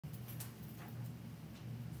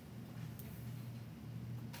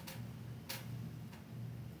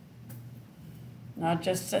Not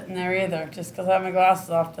just sitting there either. Just because I have my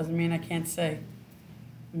glasses off doesn't mean I can't see.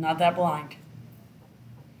 I'm not that blind.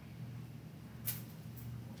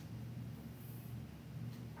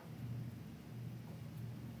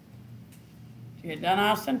 You get done,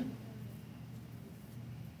 Austin?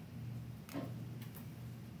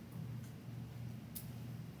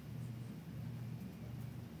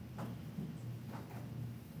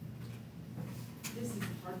 This is the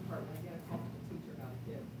hard part, when I get a call from the teacher about a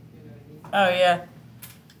kid, you know what Oh, yeah.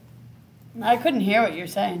 I couldn't hear what you were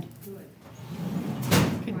saying. I mean?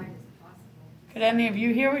 Good. Could, Quiet as possible. could any of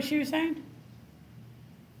you hear what she was saying?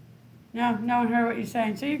 No, no one heard what you're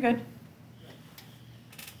saying, so you're good.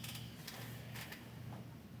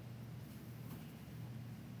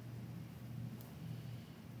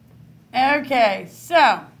 Okay,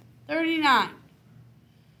 so 39.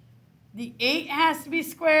 The 8 has to be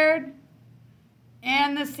squared,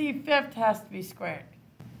 and the C5 has to be squared.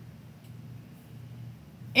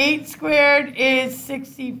 8 squared is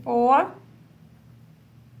 64.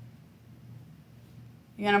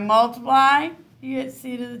 You're going to multiply, you get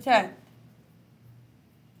C to the 10th.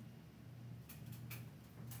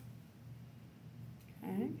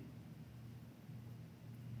 Okay.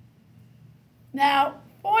 Now,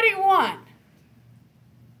 41.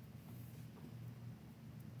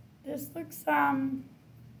 This looks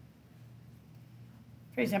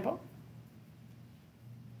pretty simple.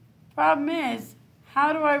 Problem is,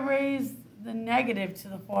 how do I raise the negative to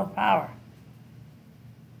the 4th power?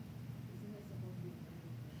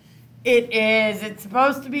 It is. It's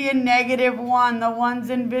supposed to be a -1. The 1's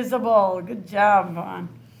invisible. Good job, Vaughn.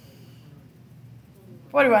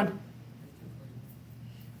 41.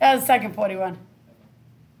 That was the second 41.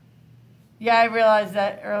 Yeah, I realized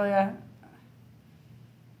that earlier.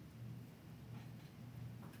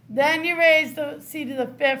 Then you raise the C to the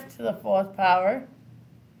 5th to the 4th power.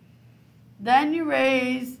 Then you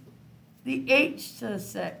raise the H to the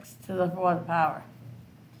 6th to the 4th power.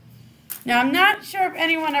 Now, I'm not sure if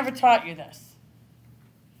anyone ever taught you this.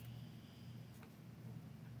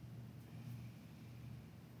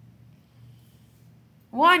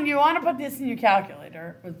 One, you want to put this in your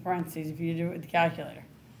calculator with parentheses if you do it with the calculator.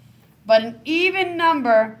 But an even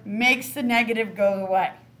number makes the negative go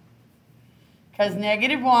away. Because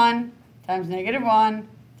 -1 times -1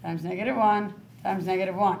 times -1 times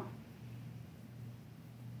 -1.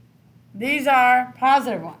 These are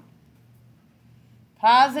 +1.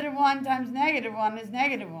 +1 times -1 is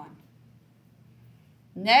 -1.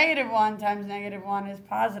 -1 times -1 is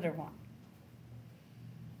 +1.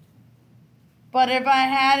 But if I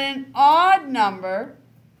had an odd number,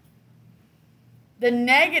 the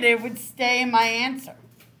negative would stay in my answer.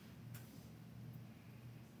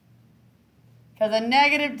 Because a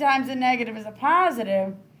negative times a negative is a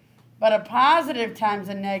positive, but a positive times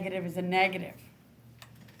a negative is a negative.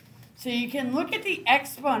 So you can look at the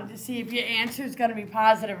exponent to see if your answer is going to be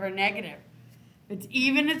positive or negative. If it's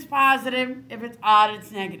even, it's positive. If it's odd, it's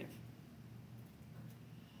negative.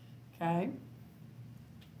 Okay?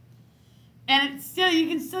 And it's still, you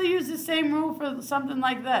can still use the same rule for something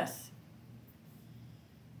like this.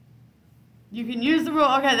 You can use the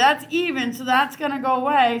rule, okay, that's even, so that's going to go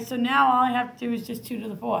away. So now all I have to do is just 2 to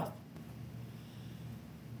the 4th.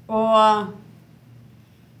 Or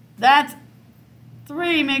that's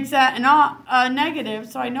 3 makes that a negative,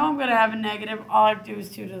 so I know I'm going to have a negative. All I have to do is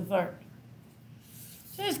 2 to the 3rd.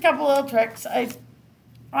 So just a couple little tricks. I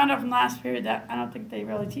found out from last period that I don't think they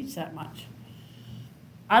really teach that much.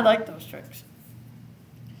 I like those tricks.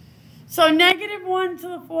 So -1 to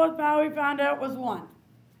the 4th power we found out was 1.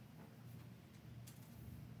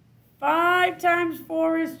 5 times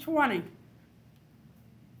 4 is 20.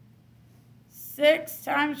 6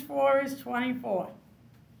 times 4 is 24.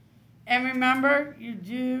 And remember, you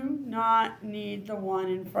do not need the 1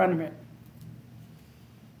 in front of it.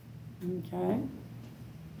 Okay.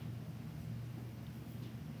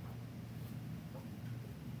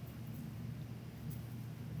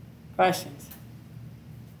 Questions?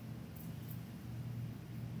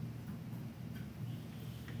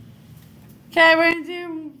 Okay, we're going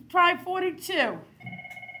to try 42.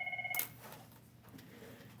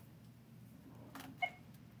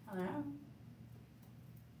 Hello?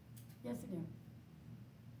 Yes, I do.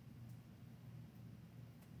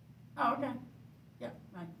 Oh, okay. Yep,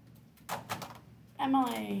 right.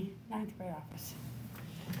 Emily, 9th grade office.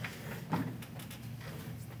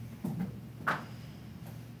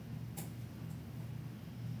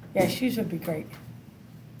 Yeah, shoes would be great.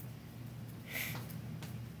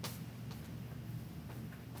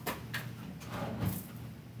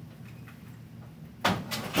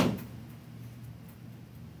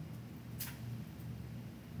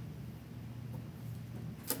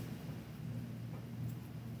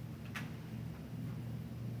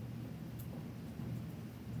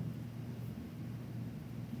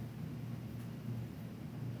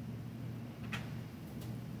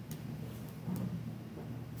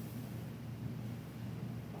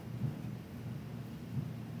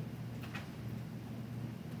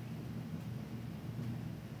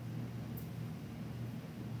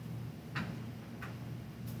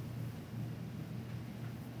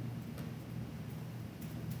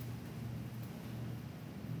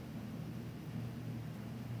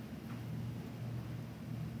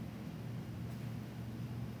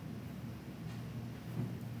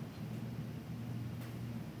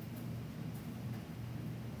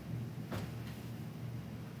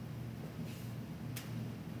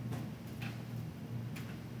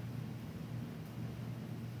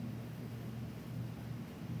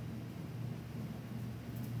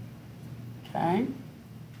 Okay.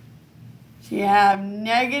 So you have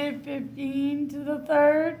negative 15 to the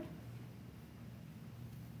third,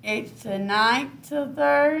 h to the ninth to the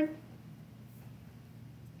third,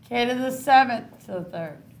 k to the seventh to the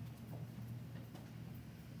third.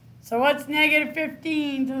 So what's negative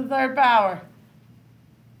 15 to the third power?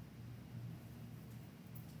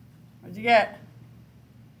 What'd you get?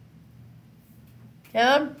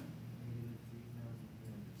 Caleb?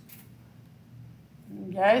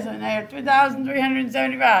 Okay, so negative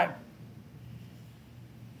 3,375.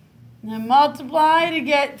 Then multiply to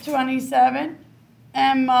get 27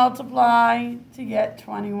 and multiply to get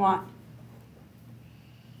 21.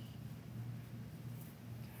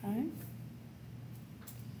 Okay.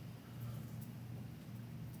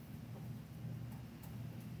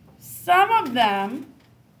 Some of them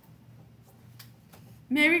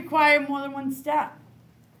may require more than one step.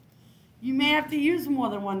 You may have to use more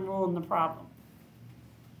than one rule in the problem.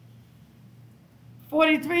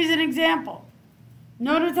 43 is an example.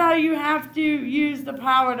 Notice how you have to use the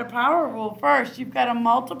power to power rule first. You've got to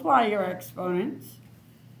multiply your exponents.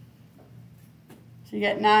 So you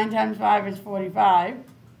get 9 times 5 is 45.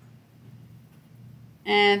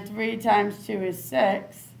 And 3 times 2 is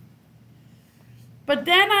 6. But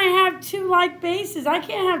then I have two like bases. I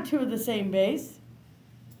can't have two of the same base.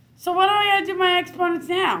 So what do I got to do my exponents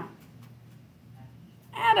now?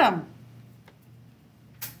 Add them.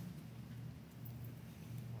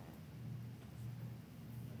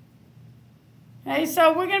 Okay, so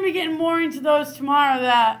we're going to be getting more into those tomorrow,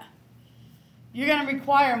 that you're going to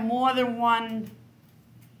require more than one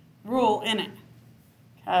rule in it.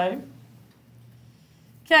 Okay?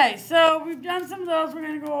 Okay, so we've done some of those. We're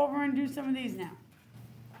going to go over and do some of these now.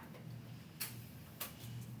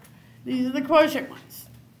 These are the quotient ones.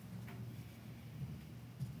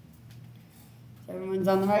 So everyone's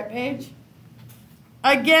on the right page?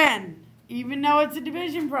 Again, even though it's a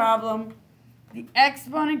division problem, the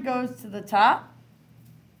exponent goes to the top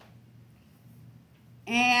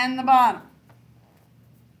and the bottom.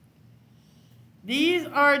 These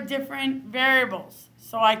are different variables,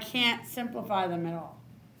 so I can't simplify them at all.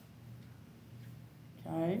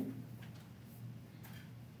 Okay?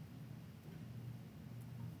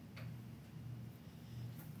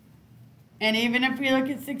 And even if we look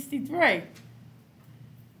at 63,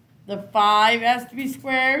 the 5 has to be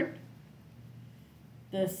squared,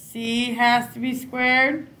 the c has to be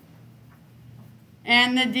squared,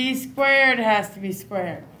 and the d squared has to be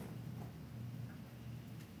squared.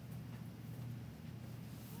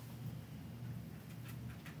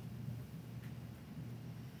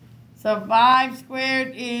 So 5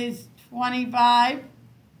 squared is 25.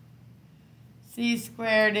 C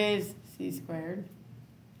squared is c squared.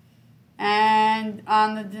 And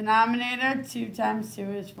on the denominator, 2 times 2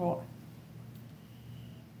 is 4.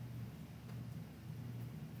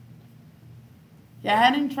 Go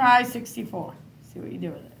ahead and try 64. See what you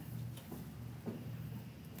do with it.